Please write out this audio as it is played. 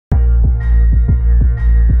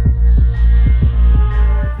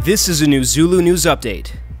This is a Newzulu news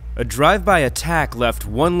update. A drive-by attack left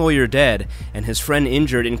one lawyer dead and his friend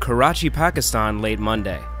injured in Karachi, Pakistan late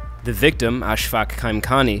Monday. The victim, Ashfaq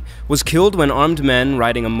Kaimkhani, was killed when armed men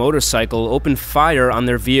riding a motorcycle opened fire on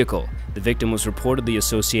their vehicle. The victim was reportedly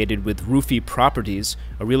associated with Rufi Properties,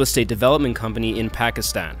 a real estate development company in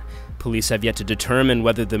Pakistan. Police have yet to determine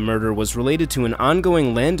whether the murder was related to an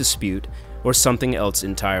ongoing land dispute or something else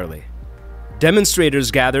entirely.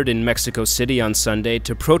 Demonstrators gathered in Mexico City on Sunday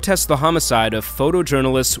to protest the homicide of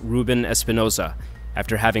photojournalist Ruben Espinosa.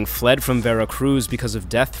 After having fled from Veracruz because of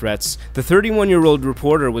death threats, the 31-year-old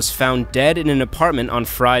reporter was found dead in an apartment on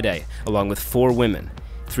Friday, along with 4 women.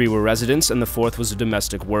 3 were residents and the 4th was a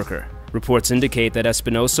domestic worker. Reports indicate that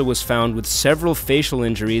Espinosa was found with several facial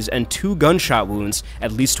injuries and 2 gunshot wounds,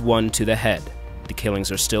 at least 1 to the head. The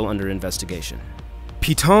killings are still under investigation.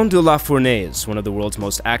 Piton de la Fournaise, one of the world's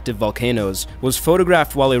most active volcanoes, was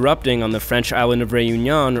photographed while erupting on the French island of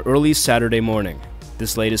Réunion early Saturday morning.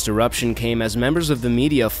 This latest eruption came as members of the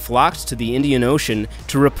media flocked to the Indian Ocean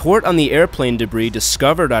to report on the airplane debris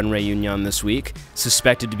discovered on Réunion this week,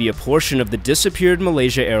 suspected to be a portion of the disappeared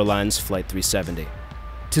Malaysia Airlines Flight 370.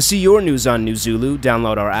 To see your news on Newzulu,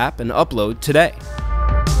 download our app and upload today.